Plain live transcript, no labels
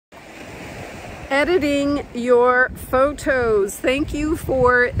editing your photos. Thank you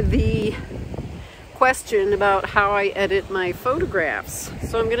for the question about how I edit my photographs.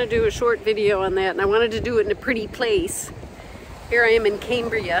 So I'm going to do a short video on that, and I wanted to do it in a pretty place. Here I am in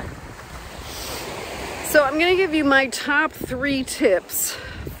Cambria. So I'm going to give you my top 3 tips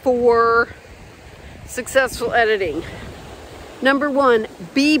for successful editing. Number 1,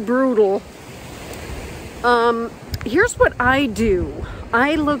 be brutal. Here's what I do.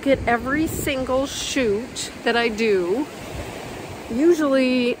 I look at every single shoot that I do,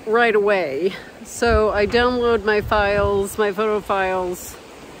 usually right away. So I download my files, my photo files,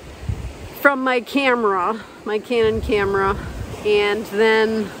 from my camera, my Canon camera, and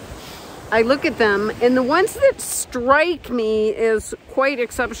then I look at them, and the ones that strike me as quite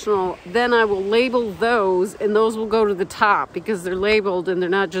exceptional, then I will label those, and those will go to the top because they're labeled and they're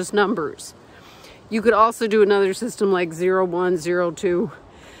not just numbers. You could also do another system like 01, 02.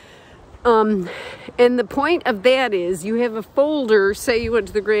 And the point of that is you have a folder, say you went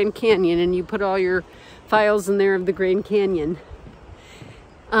to the Grand Canyon and you put all your files in there of the Grand Canyon.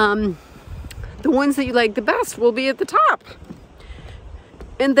 The ones that you like the best will be at the top.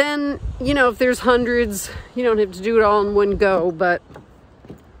 And then, you know, if there's hundreds, you don't have to do it all in one go, but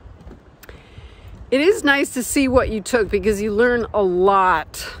it is nice to see what you took because you learn a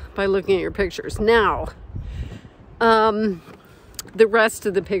lot by looking at your pictures. Now, the rest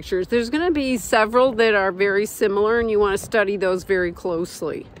of the pictures, there's going to be several that are very similar, and you want to study those very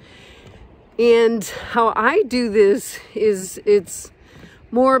closely. And how I do this is it's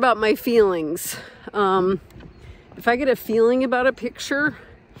more about my feelings. If I get a feeling about a picture,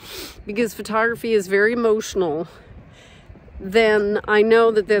 because photography is very emotional, then I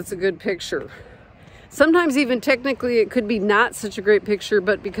know that that's a good picture. Sometimes even technically it could be not such a great picture,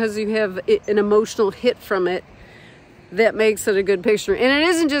 but because you have an emotional hit from it, that makes it a good picture. And it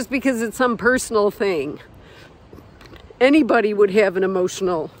isn't just because it's some personal thing. Anybody would have an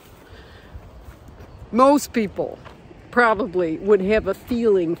emotional, most people probably would have a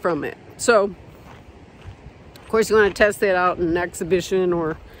feeling from it. So, of course, you want to test that out in an exhibition,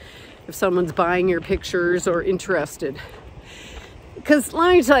 or if someone's buying your pictures or interested. Because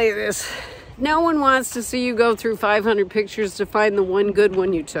let me tell you this, no one wants to see you go through 500 pictures to find the one good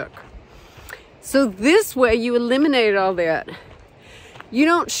one you took. So this way you eliminate all that. You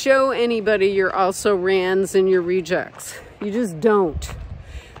don't show anybody your also rans and your rejects. You just don't.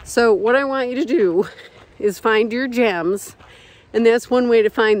 So what I want you to do is find your gems, and that's one way to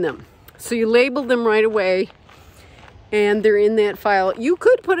find them. So you label them right away, and they're in that file. You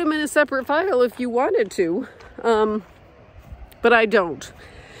could put them in a separate file if you wanted to, but I don't,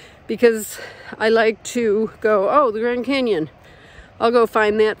 because I like to go, oh, the Grand Canyon, I'll go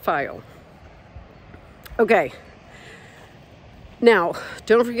find that file. Okay, now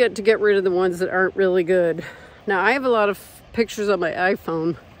don't forget to get rid of the ones that aren't really good. Now I have a lot of pictures on my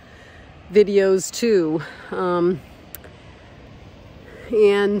iPhone, videos too,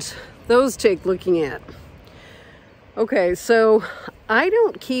 and those take looking at. Okay, so I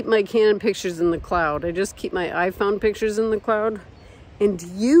don't keep my Canon pictures in the cloud. I just keep my iPhone pictures in the cloud, and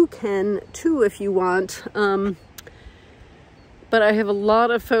you can too if you want. But I have a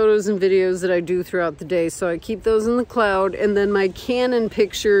lot of photos and videos that I do throughout the day, so I keep those in the cloud, and then my Canon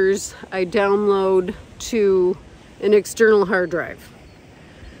pictures I download to an external hard drive.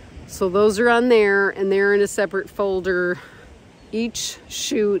 So those are on there, and they're in a separate folder. Each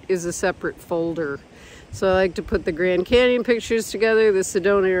shoot is a separate folder. So I like to put the Grand Canyon pictures together, the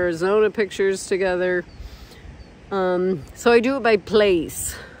Sedona, Arizona pictures together. So I do it by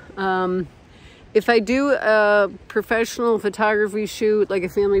place. If I do a professional photography shoot, like a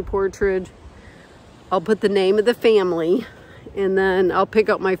family portrait, I'll put the name of the family, and then I'll pick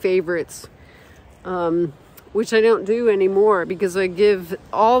out my favorites, which I don't do anymore because I give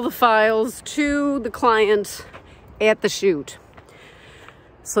all the files to the client at the shoot.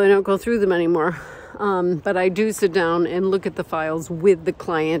 So I don't go through them anymore. But I do sit down and look at the files with the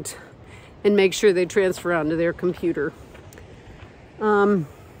client and make sure they transfer onto their computer.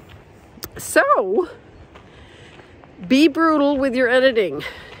 So, be brutal with your editing.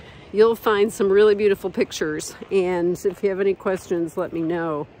 You'll find some really beautiful pictures, and if you have any questions, let me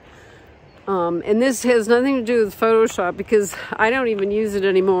know. And this has nothing to do with Photoshop because I don't even use it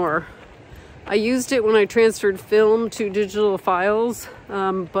anymore. I used it when I transferred film to digital files,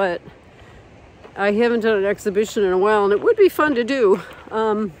 but I haven't done an exhibition in a while, and it would be fun to do.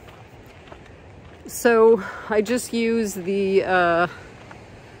 So I just use the,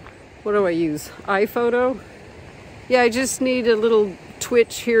 what do I use? iPhoto? Yeah, I just need a little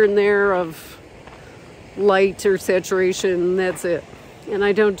twitch here and there of light or saturation, and that's it. And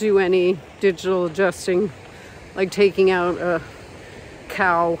I don't do any digital adjusting, like taking out a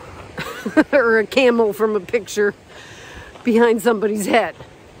cow or a camel from a picture behind somebody's head.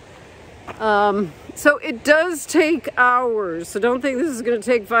 So it does take hours. So don't think this is going to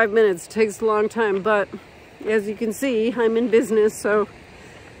take 5 minutes. It takes a long time. But as you can see, I'm in business, so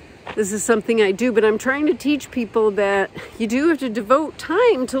this is something I do. But I'm trying to teach people that you do have to devote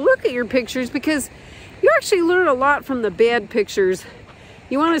time to look at your pictures, because you actually learn a lot from the bad pictures.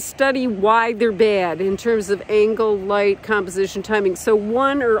 You want to study why they're bad in terms of angle, light, composition, timing. So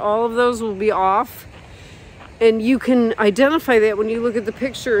one or all of those will be off. And you can identify that when you look at the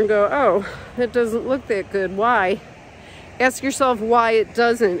picture and go, oh, that doesn't look that good. Why? Ask yourself why it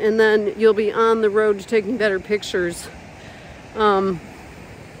doesn't, and then you'll be on the road to taking better pictures and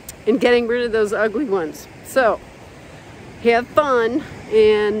getting rid of those ugly ones. So have fun,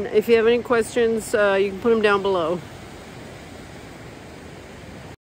 and if you have any questions, you can put them down below.